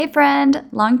Hey friend,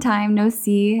 long time no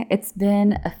see. It's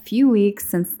been a few weeks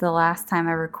since the last time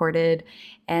I recorded,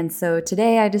 and so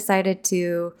today I decided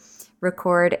to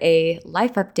record a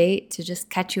life update to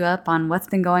just catch you up on what's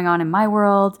been going on in my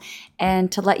world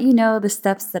and to let you know the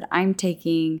steps that I'm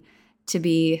taking to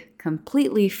be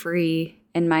completely free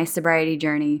in my sobriety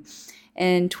journey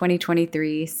in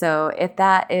 2023. So if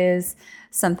that is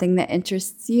something that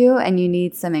interests you and you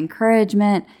need some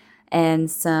encouragement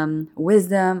and some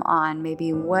wisdom on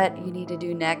maybe what you need to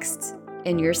do next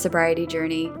in your sobriety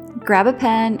journey, grab a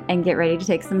pen and get ready to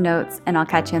take some notes, and I'll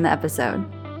catch you in the episode.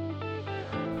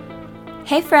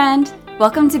 Hey friend,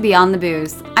 welcome to Beyond the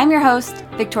Booze. I'm your host,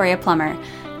 Victoria Plummer,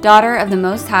 daughter of the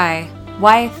Most High,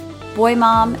 wife, boy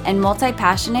mom, and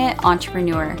multi-passionate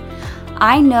entrepreneur.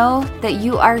 I know that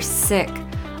you are sick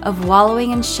of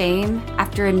wallowing in shame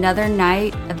after another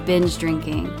night of binge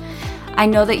drinking. I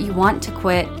know that you want to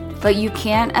quit, but you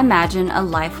can't imagine a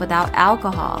life without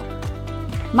alcohol.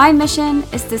 My mission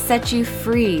is to set you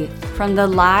free from the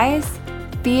lies,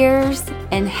 fears,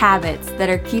 and habits that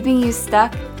are keeping you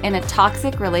stuck in a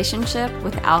toxic relationship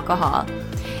with alcohol.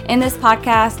 In this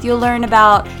podcast, you'll learn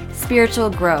about spiritual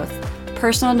growth,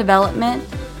 personal development,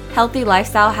 healthy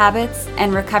lifestyle habits,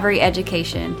 and recovery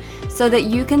education so that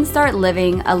you can start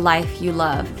living a life you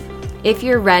love. If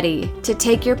you're ready to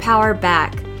take your power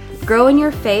back, grow in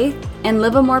your faith, and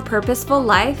live a more purposeful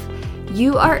life,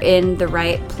 you are in the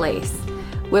right place.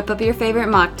 Whip up your favorite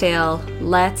mocktail.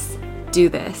 Let's do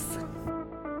this.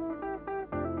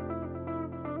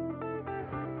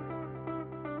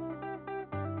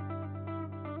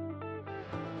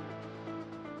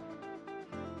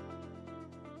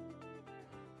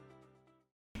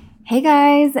 Hey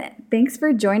guys, thanks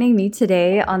for joining me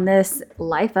today on this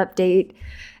life update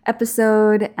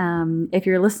episode. If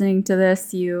you're listening to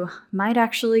this, you might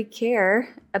actually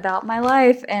care about my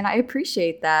life, and I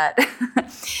appreciate that.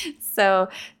 So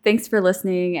thanks for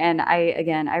listening. And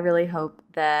I really hope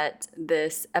that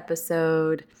this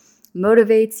episode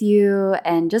motivates you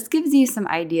and just gives you some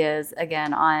ideas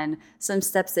again on some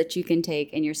steps that you can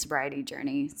take in your sobriety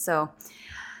journey. So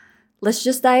let's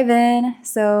just dive in.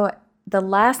 So the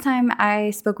last time I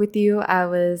spoke with you, I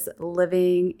was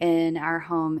living in our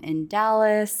home in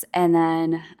Dallas, and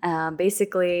then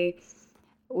basically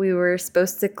we were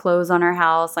supposed to close on our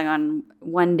house like on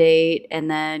one date,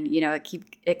 and then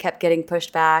it kept getting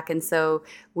pushed back, and so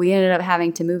we ended up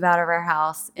having to move out of our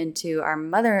house into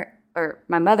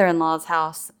my mother-in-law's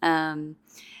house, and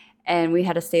we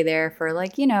had to stay there for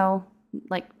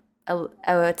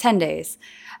 10 days.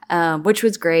 Which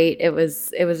was great. It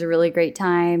was a really great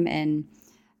time, and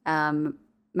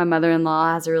my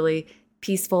mother-in-law has a really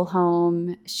peaceful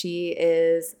home. She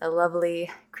is a lovely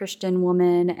Christian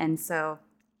woman, and so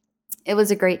it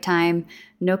was a great time.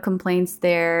 No complaints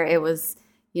there. It was,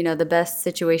 the best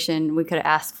situation we could have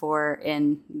asked for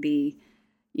in the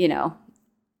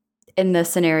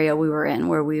scenario we were in,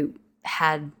 where we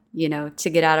had to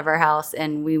get out of our house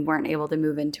and we weren't able to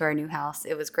move into our new house.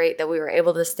 It was great that we were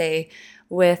able to stay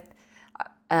with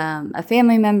a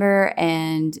family member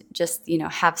and just,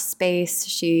 have space.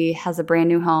 She has a brand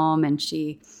new home and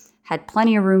she had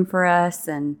plenty of room for us.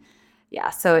 And yeah,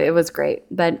 so it was great.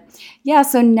 But yeah,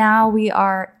 so now we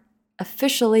are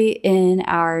officially in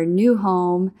our new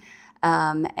home.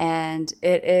 And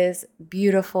it is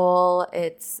beautiful.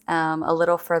 It's a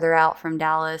little further out from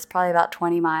Dallas, probably about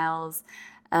 20 miles.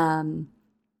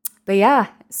 But yeah,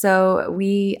 so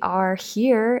we are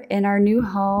here in our new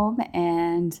home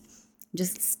and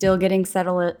just still getting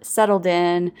settled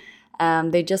in.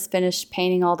 They just finished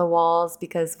painting all the walls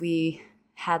because we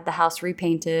had the house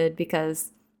repainted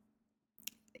because,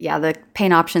 the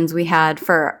paint options we had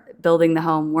for building the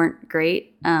home weren't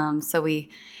great.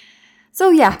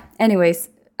 Anyways,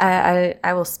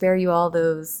 I will spare you all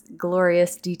those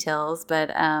glorious details,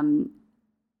 but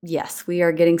yes, we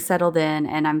are getting settled in,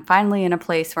 and I'm finally in a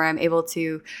place where I'm able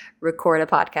to record a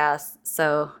podcast.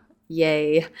 So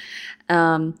yay.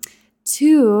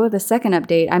 To the second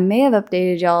update, I may have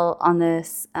updated y'all on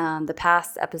this the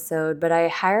past episode, but I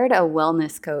hired a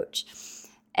wellness coach,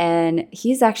 and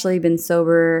he's actually been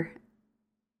sober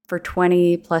for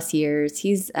 20 plus years.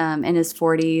 He's in his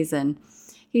 40s, and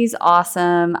he's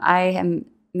awesome. I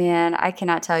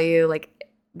cannot tell you,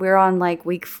 we're on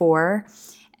week 4,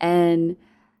 and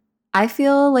I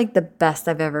feel like the best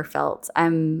I've ever felt.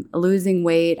 I'm losing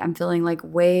weight. I'm feeling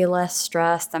way less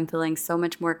stressed. I'm feeling so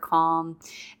much more calm.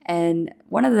 And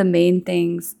one of the main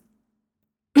things,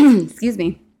 excuse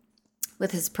me,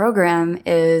 with his program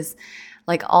is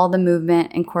all the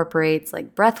movement incorporates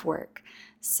breath work.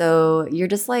 So you're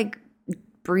just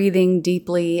breathing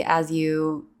deeply as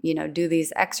you do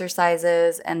these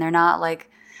exercises, and they're not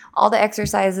all the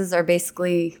exercises are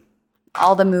basically,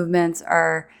 all the movements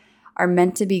are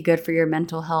meant to be good for your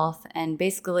mental health and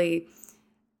basically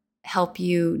help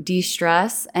you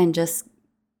de-stress and just,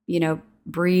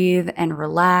 breathe and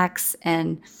relax.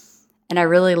 And I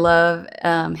really love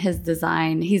his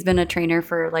design. He's been a trainer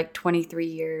for like 23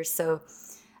 years. So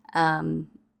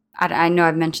I know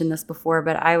I've mentioned this before,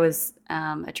 but I was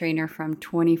a trainer from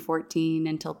 2014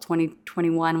 until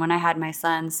 2021 when I had my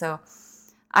son. So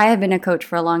I have been a coach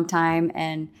for a long time.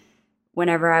 And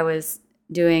whenever I was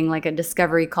doing like a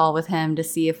discovery call with him to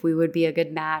see if we would be a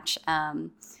good match,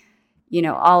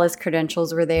 all his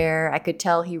credentials were there. I could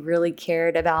tell he really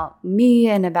cared about me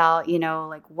and about,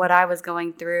 like what I was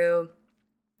going through.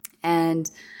 And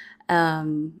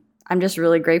I'm just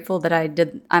really grateful that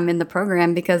I'm in the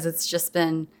program because it's just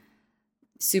been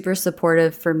super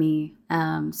supportive for me.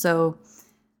 So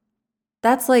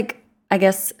that's like, I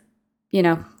guess,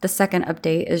 the second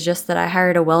update is just that I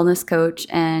hired a wellness coach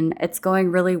and it's going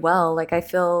really well. Like I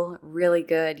feel really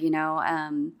good,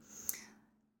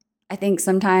 I think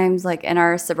sometimes like in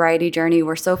our sobriety journey,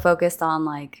 we're so focused on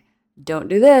like, don't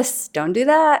do this, don't do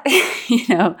that,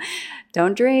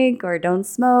 don't drink or don't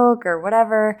smoke or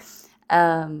whatever.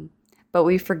 But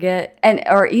we forget,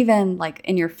 or even like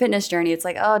in your fitness journey, it's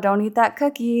like, oh, don't eat that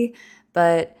cookie.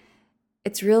 But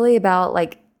it's really about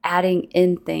like adding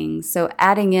in things. So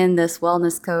adding in this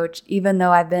wellness coach, even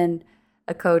though I've been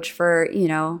a coach for,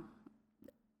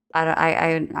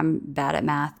 I'm bad at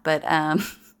math, but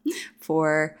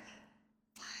for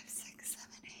 5, 6, 7,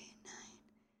 8,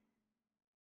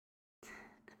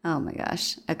 9. Oh my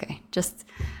gosh. Okay. Just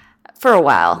for a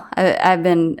while. I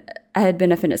had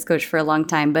been a fitness coach for a long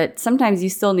time, but sometimes you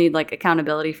still need like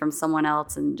accountability from someone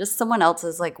else and just someone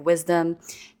else's like wisdom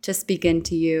to speak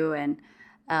into you. And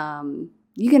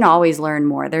you can always learn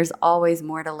more. There's always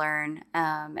more to learn.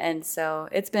 And so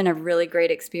it's been a really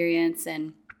great experience.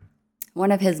 And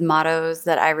one of his mottos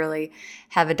that I really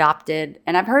have adopted,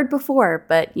 and I've heard before,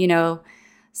 but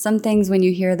some things when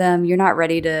you hear them, you're not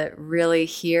ready to really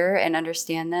hear and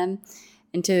understand them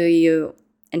until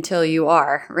you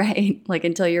are, right? Like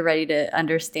until you're ready to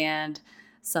understand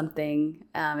something.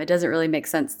 It doesn't really make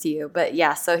sense to you. But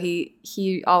yeah, so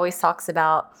he always talks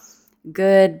about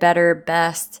good, better,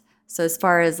 best. So as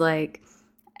far as like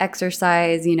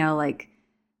exercise, like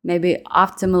maybe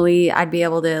optimally I'd be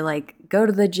able to like go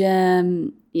to the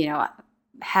gym,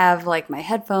 have like my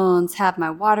headphones, have my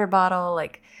water bottle,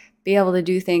 like be able to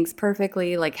do things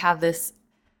perfectly, like have this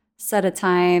set of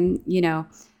time,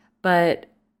 but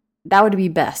that would be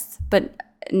best. But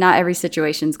not every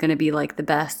situation is going to be like the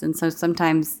best. And so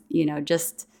sometimes,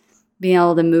 just being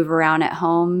able to move around at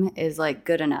home is like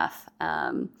good enough.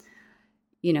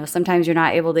 Sometimes you're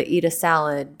not able to eat a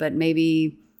salad, but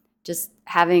maybe just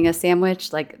having a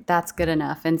sandwich, like that's good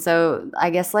enough. And so I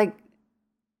guess like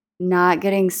not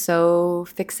getting so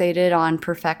fixated on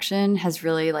perfection has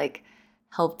really like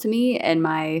helped me in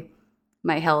my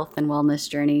health and wellness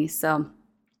journey. So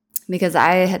because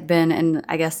I had been in,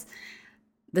 I guess,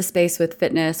 the space with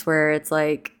fitness where it's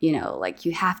like, like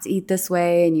you have to eat this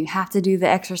way and you have to do the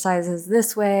exercises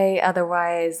this way.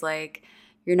 Otherwise, like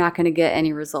you're not going to get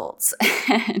any results.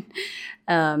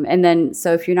 And then,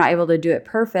 so if you're not able to do it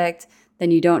perfect,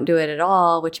 then you don't do it at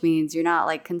all, which means you're not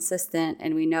like consistent.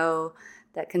 And we know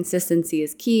that consistency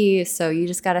is key. So you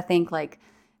just got to think like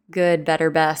good, better,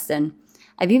 best. And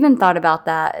I've even thought about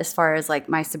that as far as like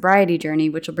my sobriety journey,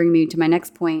 which will bring me to my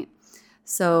next point.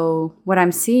 So what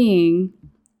I'm seeing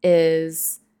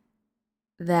is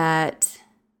that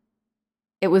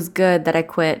it was good that I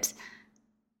quit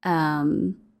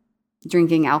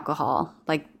drinking alcohol.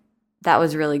 Like that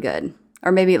was really good.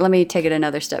 Or maybe let me take it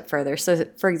another step further. So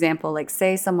for example, like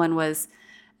say someone was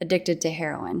addicted to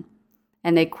heroin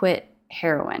and they quit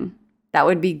heroin. That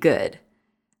would be good.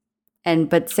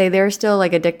 But say they're still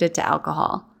like addicted to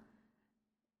alcohol.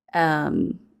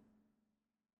 And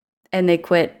they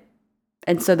quit.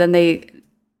 And so then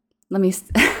let me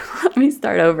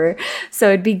start over. So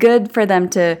it'd be good for them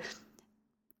to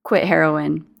quit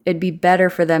heroin. It'd be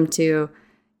better for them to,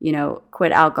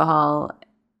 quit alcohol.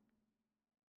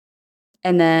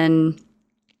 And then,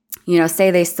 say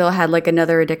they still had like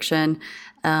another addiction,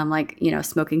 like,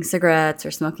 smoking cigarettes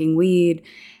or smoking weed.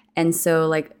 And so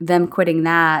like them quitting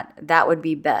that would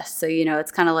be best. So,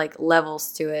 it's kind of like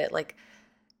levels to it. Like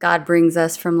God brings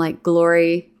us from like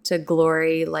glory to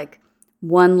glory, like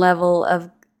one level of,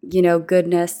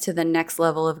 goodness to the next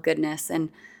level of goodness.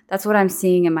 And that's what I'm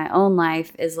seeing in my own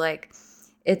life is like,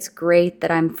 it's great that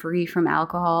I'm free from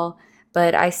alcohol,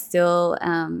 but I still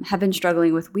have been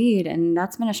struggling with weed. And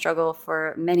that's been a struggle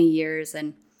for many years.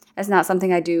 And it's not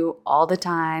something I do all the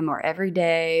time or every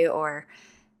day or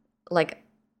like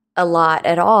a lot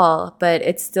at all, but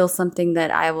it's still something that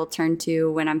I will turn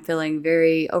to when I'm feeling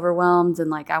very overwhelmed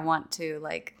and like I want to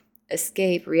like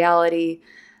escape reality.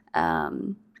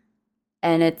 Um,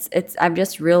 and I've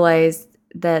just realized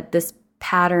that this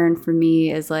pattern for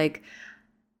me is like,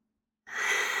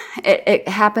 it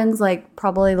happens like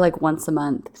probably like once a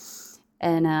month.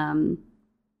 And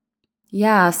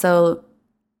yeah, so,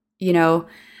 you know,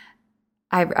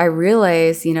 I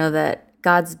realize, that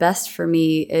God's best for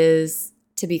me is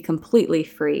to be completely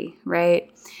free,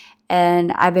 right?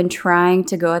 And I've been trying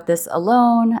to go at this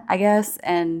alone, I guess,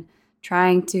 and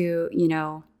trying to,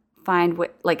 find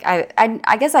what, like,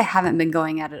 I guess I haven't been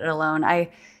going at it alone.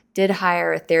 I did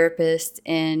hire a therapist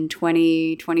in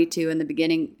 2022 in the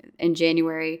beginning, in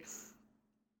January,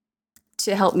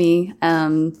 to help me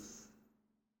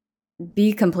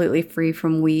be completely free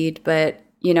from weed. But,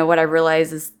 what I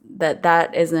realize is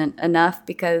that isn't enough,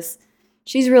 because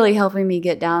she's really helping me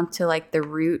get down to like the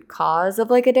root cause of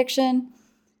like addiction.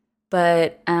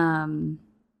 But,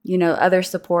 other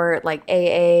support like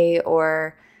AA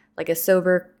or like a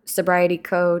sobriety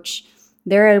coach,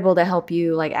 they're able to help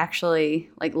you like actually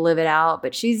like live it out.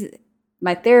 But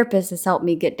my therapist has helped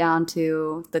me get down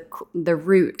to the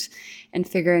root and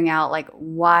figuring out like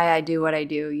why I do what I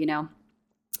do.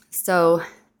 So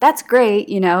that's great,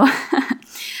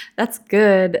 that's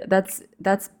good.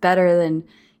 That's better than,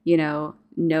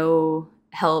 no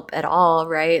help at all,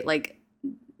 right? Like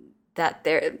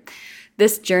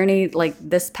this journey, like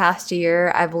this past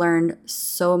year, I've learned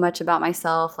so much about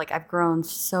myself. Like I've grown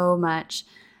so much.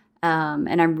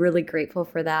 And I'm really grateful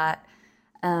for that.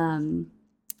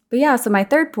 But yeah, so my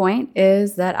third point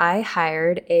is that I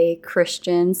hired a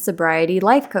Christian sobriety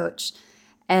life coach.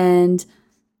 And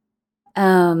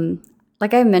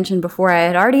like I mentioned before, I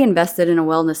had already invested in a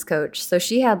wellness coach. So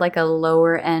she had like a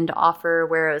lower end offer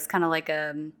where it was kind of like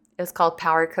it was called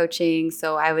power coaching.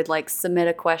 So I would like submit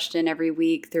a question every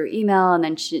week through email, and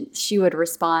then she would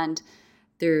respond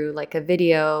through like a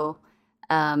video.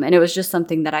 And it was just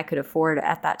something that I could afford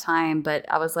at that time. But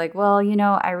I was like, well,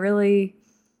 I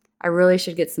really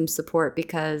should get some support,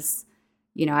 because,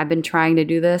 I've been trying to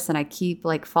do this and I keep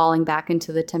like falling back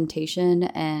into the temptation.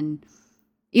 And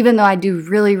even though I do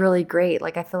really, really great,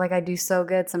 like I feel like I do so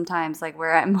good sometimes, like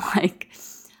where I'm like,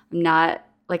 I'm not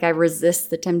like I resist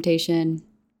the temptation.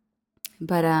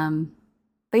 But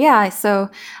yeah, so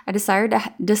I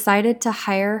decided to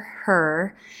hire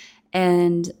her.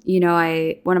 And,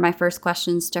 one of my first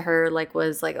questions to her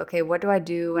was like, okay, what do I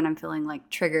do when I'm feeling like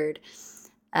triggered?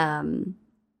 And,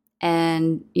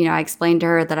 I explained to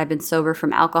her that I've been sober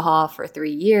from alcohol for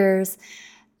 3 years.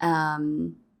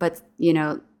 But,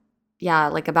 yeah,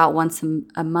 like about once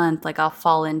a month, like I'll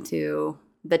fall into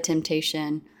the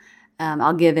temptation.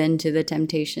 I'll give in to the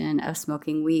temptation of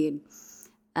smoking weed.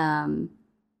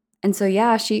 And so,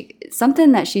 yeah,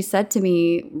 something that she said to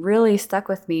me really stuck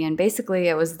with me. And basically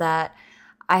it was that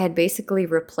I had basically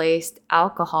replaced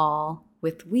alcohol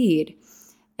with weed.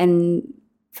 And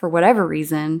for whatever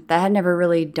reason, that had never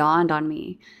really dawned on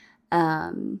me,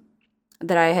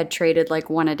 that I had traded like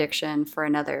one addiction for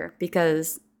another,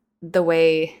 because the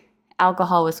way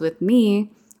alcohol was with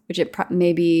me, which it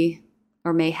maybe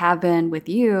or may have been with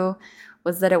you,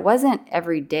 was that it wasn't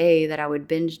every day that I would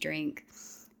binge drink,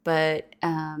 but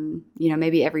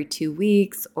maybe every 2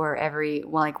 weeks or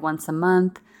once a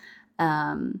month,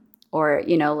 or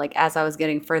like as I was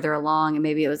getting further along, and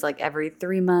maybe it was like every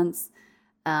 3 months.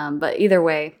 But either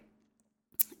way,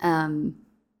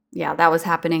 yeah, that was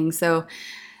happening. So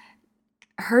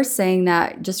her saying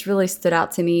that just really stood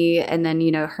out to me. And then,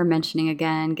 her mentioning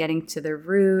again, getting to the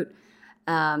root,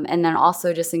 and then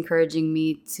also just encouraging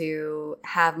me to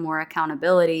have more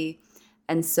accountability.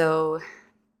 And so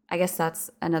I guess that's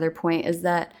another point, is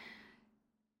that,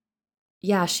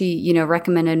 yeah, she,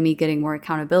 recommended me getting more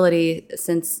accountability,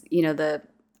 since, the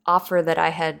offer that I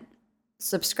had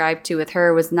subscribed to with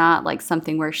her was not like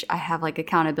something where I have like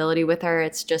accountability with her.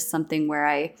 It's just something where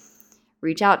I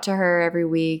reach out to her every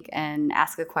week and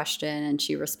ask a question and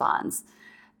she responds.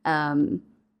 And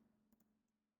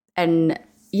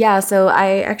yeah, so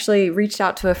I actually reached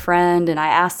out to a friend and I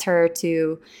asked her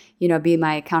to, be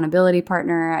my accountability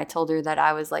partner. I told her that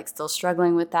I was like still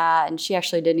struggling with that. And she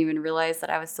actually didn't even realize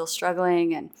that I was still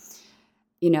struggling. And,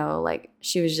 like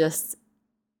she was just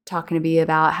talking to me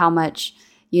about how much,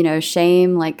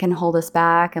 shame like can hold us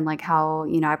back, and like how,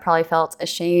 I probably felt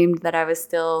ashamed that I was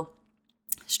still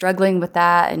struggling with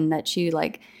that, and that she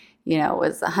like,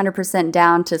 was 100%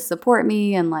 down to support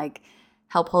me and like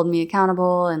help hold me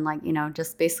accountable, and like,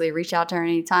 just basically reach out to her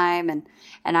anytime.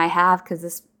 And I have, because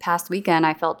this past weekend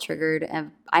I felt triggered,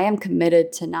 and I am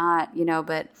committed to not,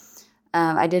 but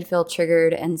I did feel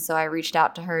triggered, and so I reached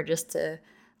out to her just to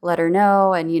let her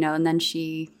know. And and then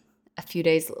she, a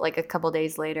couple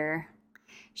days later,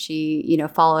 she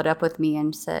followed up with me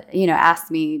and said,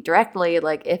 asked me directly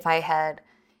like if I had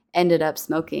ended up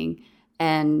smoking,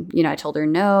 and I told her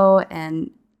no.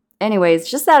 And anyways,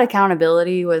 just that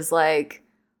accountability was like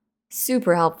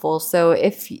super helpful. So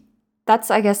if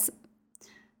that's, I guess,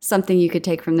 something you could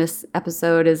take from this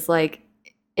episode is like,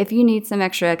 if you need some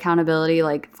extra accountability,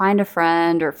 like find a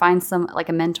friend or find some like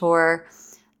a mentor,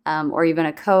 or even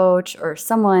a coach or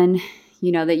someone,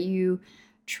 that you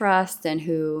trust and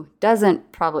who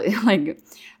doesn't probably like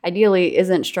ideally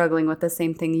isn't struggling with the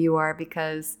same thing you are,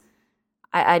 because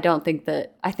I think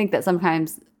that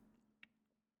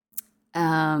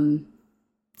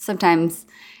sometimes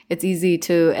it's easy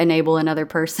to enable another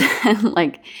person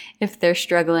like if they're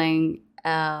struggling.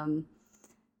 I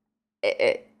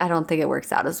don't think it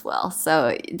works out as well.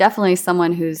 So definitely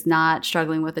someone who's not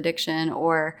struggling with addiction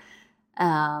or,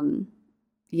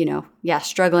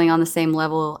 struggling on the same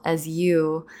level as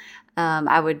you.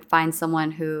 I would find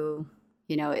someone who,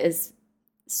 is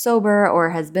sober or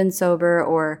has been sober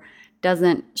or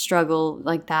doesn't struggle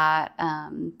like that.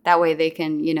 That way they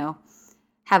can,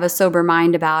 have a sober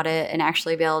mind about it and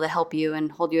actually be able to help you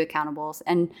and hold you accountable.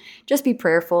 And just be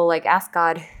prayerful, like ask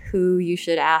God who you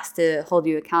should ask to hold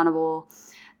you accountable,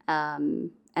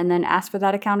 and then ask for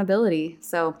that accountability.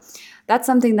 So that's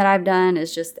something that I've done,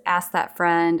 is just ask that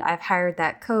friend. I've hired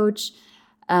that coach,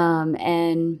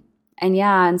 and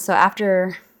so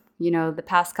after the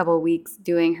past couple of weeks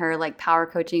doing her like power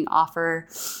coaching offer,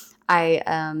 I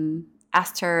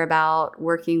asked her about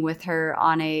working with her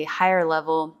on a higher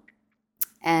level.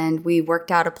 And we worked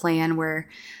out a plan where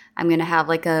I'm going to have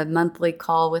like a monthly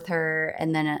call with her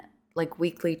and then like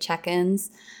weekly check-ins,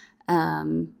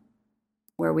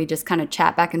 where we just kind of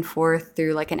chat back and forth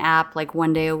through like an app, like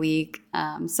one day a week.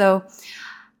 So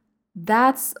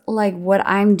that's like what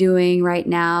I'm doing right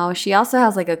now. She also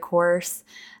has like a course,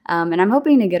 and I'm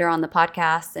hoping to get her on the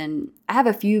podcast. And I have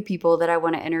a few people that I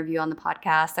want to interview on the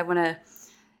podcast. I want to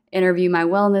interview my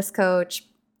wellness coach.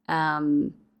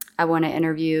 I want to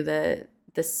interview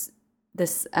this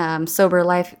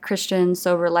Christian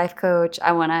sober life coach.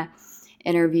 I want to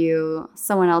interview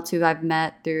someone else who I've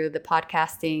met through the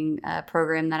podcasting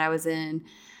program that I was in,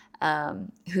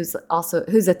 who's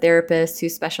a therapist who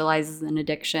specializes in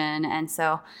addiction. And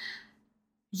so,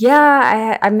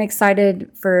 I'm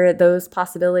excited for those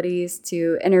possibilities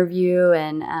to interview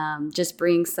and just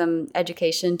bring some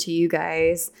education to you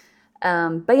guys.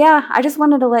 I just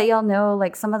wanted to let y'all know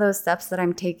like some of those steps that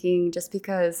I'm taking, just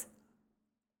because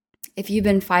if you've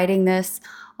been fighting this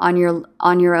on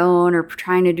your own or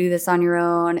trying to do this on your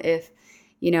own, if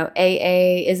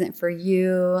AA isn't for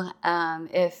you,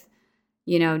 if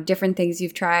different things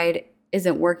you've tried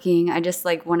isn't working, I just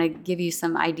like want to give you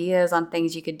some ideas on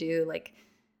things you could do, like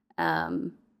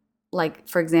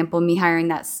for example, me hiring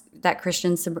that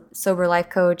Christian sober life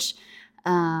coach,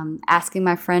 asking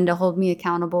my friend to hold me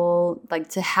accountable, like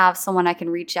to have someone I can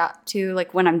reach out to,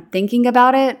 like when I'm thinking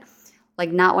about it.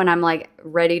 Like not when I'm like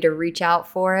ready to reach out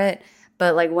for it,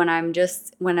 but like when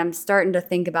I'm starting to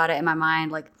think about it in my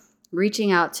mind, like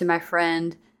reaching out to my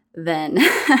friend then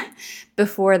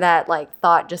before that like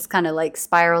thought just kind of like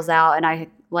spirals out and I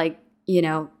like,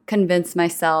 convince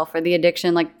myself, or the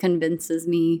addiction like convinces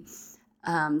me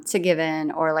to give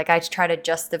in, or like I try to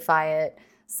justify it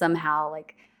somehow.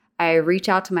 Like I reach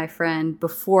out to my friend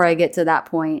before I get to that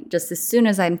point, just as soon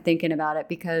as I'm thinking about it,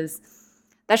 because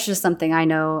that's just something I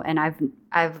know, and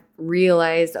I've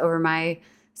realized over my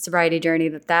sobriety journey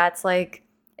that's like,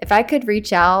 if I could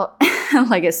reach out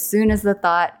like as soon as the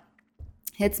thought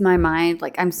hits my mind,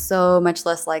 like I'm so much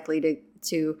less likely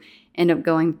to end up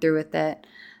going through with it.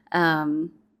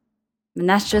 And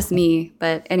that's just me.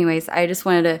 But anyways, I just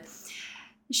wanted to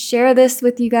share this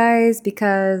with you guys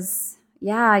because,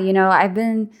 I've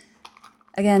been,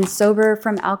 again, sober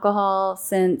from alcohol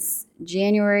since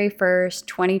January 1st,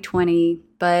 2020,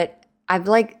 but I've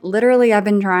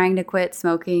been trying to quit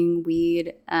smoking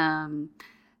weed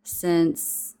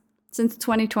since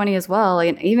 2020 as well,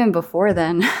 and even before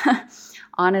then.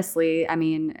 Honestly, I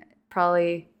mean,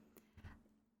 probably,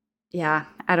 I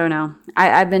don't know.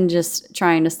 I've been just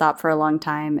trying to stop for a long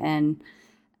time, and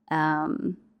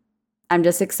I'm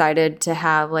just excited to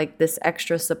have like this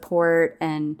extra support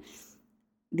and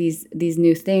these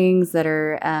new things that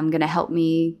are going to help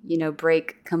me,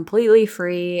 break completely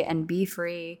free and be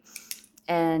free.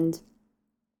 And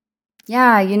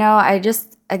I've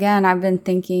been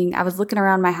thinking, I was looking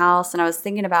around my house and I was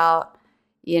thinking about,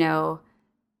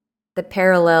 the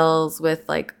parallels with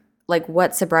like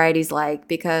what sobriety's like,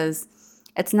 because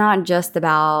it's not just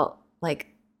about, like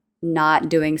not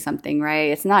doing something,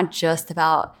 right? It's not just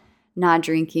about not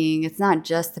drinking. It's not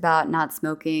just about not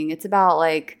smoking. It's about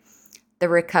like the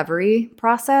recovery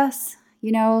process,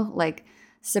 like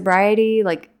sobriety,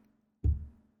 like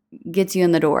gets you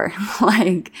in the door,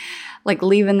 like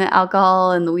leaving the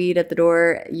alcohol and the weed at the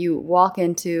door. You walk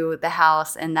into the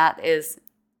house, and that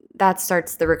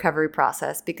starts the recovery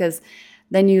process, because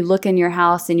then you look in your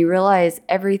house and you realize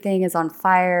everything is on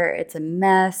fire. It's a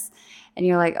mess. And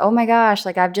you're like, oh my gosh,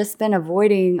 like I've just been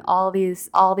avoiding all these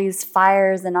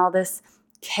fires and all this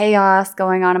chaos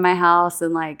going on in my house.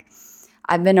 And like,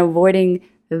 I've been avoiding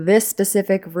this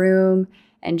specific room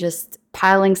and just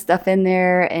piling stuff in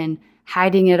there and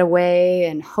hiding it away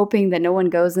and hoping that no one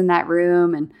goes in that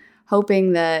room and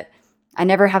hoping that I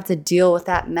never have to deal with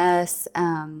that mess.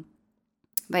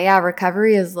 But yeah,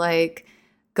 recovery is like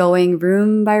going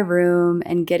room by room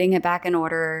and getting it back in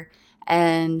order,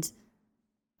 and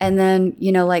then,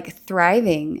 like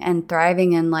thriving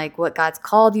in like what God's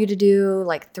called you to do,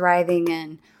 like thriving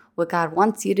in what God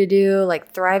wants you to do,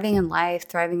 like thriving in life,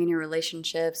 thriving in your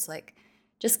relationships, like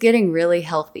just getting really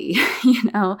healthy,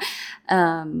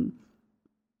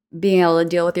 being able to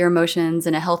deal with your emotions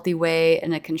in a healthy way,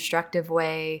 in a constructive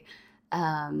way,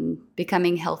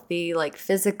 becoming healthy, like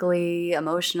physically,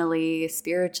 emotionally,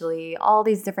 spiritually, all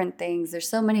these different things. There's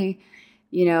so many,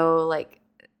 like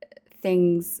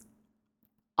things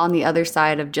on the other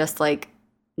side of just like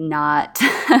not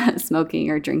smoking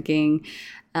or drinking.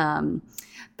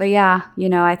 But yeah,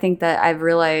 I think that I've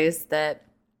realized that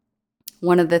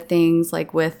one of the things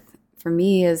like for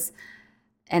me is,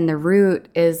 and the root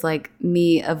is like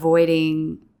me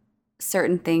avoiding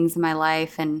certain things in my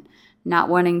life and not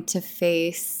wanting to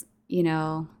face,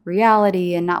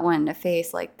 reality, and not wanting to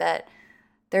face like that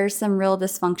there's some real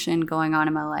dysfunction going on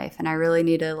in my life, and I really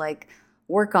need to like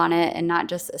work on it and not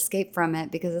just escape from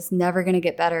it, because it's never going to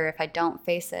get better if I don't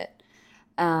face it.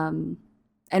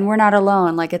 And we're not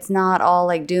alone. Like, it's not all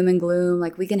like doom and gloom.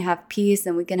 Like, we can have peace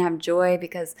and we can have joy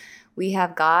because we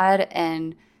have God,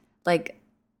 and like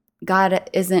God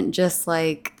isn't just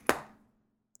like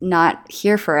not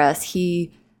here for us.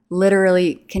 He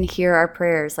literally can hear our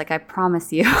prayers. Like, I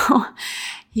promise you,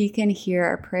 he can hear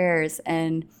our prayers.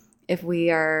 And if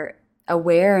we are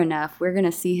aware enough, we're going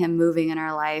to see him moving in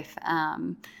our life.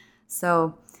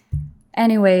 So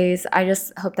anyways, I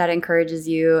just hope that encourages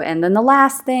you. And then the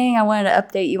last thing I wanted to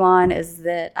update you on is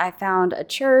that I found a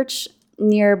church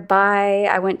nearby.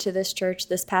 I went to this church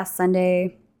this past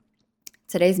Sunday.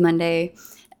 Today's Monday.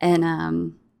 And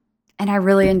I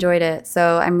really enjoyed it.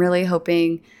 So I'm really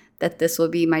hoping that this will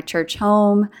be my church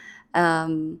home.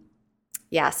 So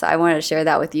I wanted to share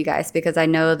that with you guys, because I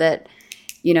know that,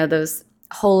 those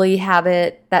Holy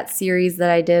Habit, that series that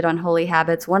I did on Holy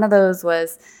Habits, one of those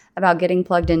was about getting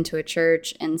plugged into a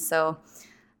church. And so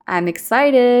I'm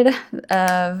excited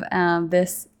of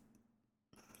this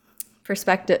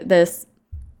perspective, this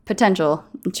potential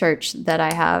church that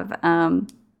I have.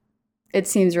 It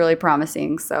seems really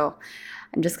promising. So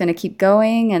I'm just going to keep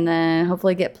going and then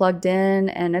hopefully get plugged in.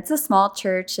 And it's a small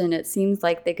church, and it seems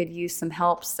like they could use some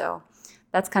help. So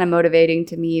that's kind of motivating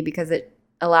to me, because it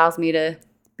allows me to,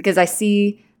 because I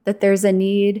see that there's a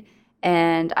need,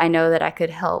 and I know that I could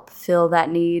help fill that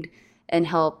need and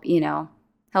help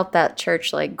that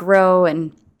church like grow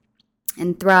and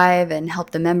thrive, and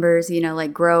help the members,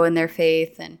 like grow in their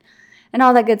faith and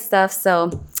all that good stuff.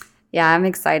 So yeah, I'm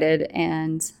excited,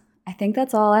 and I think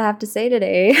that's all I have to say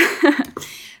today.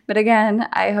 But again,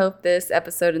 I hope this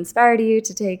episode inspired you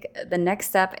to take the next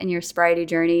step in your sobriety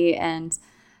journey. And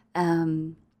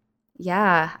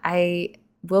I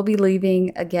will be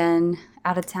leaving again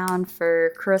out of town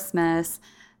for Christmas.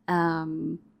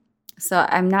 So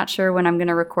I'm not sure when I'm going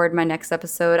to record my next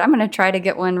episode. I'm going to try to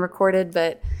get one recorded,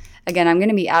 but again, I'm going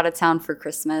to be out of town for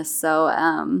Christmas. So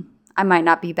I might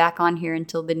not be back on here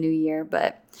until the new year,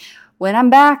 but when I'm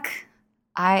back,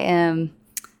 I'm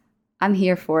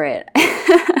here for it.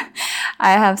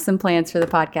 I have some plans for the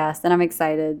podcast, and I'm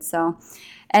excited. So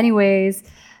anyways,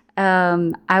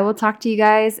 I will talk to you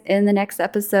guys in the next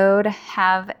episode.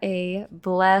 Have a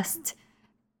blessed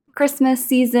Christmas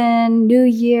season, New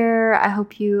Year. I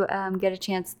hope you get a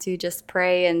chance to just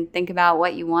pray and think about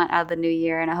what you want out of the new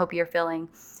year. And I hope you're feeling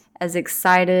as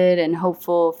excited and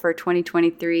hopeful for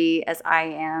 2023 as I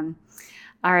am.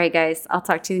 All right, guys, I'll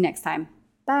talk to you next time.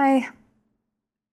 Bye.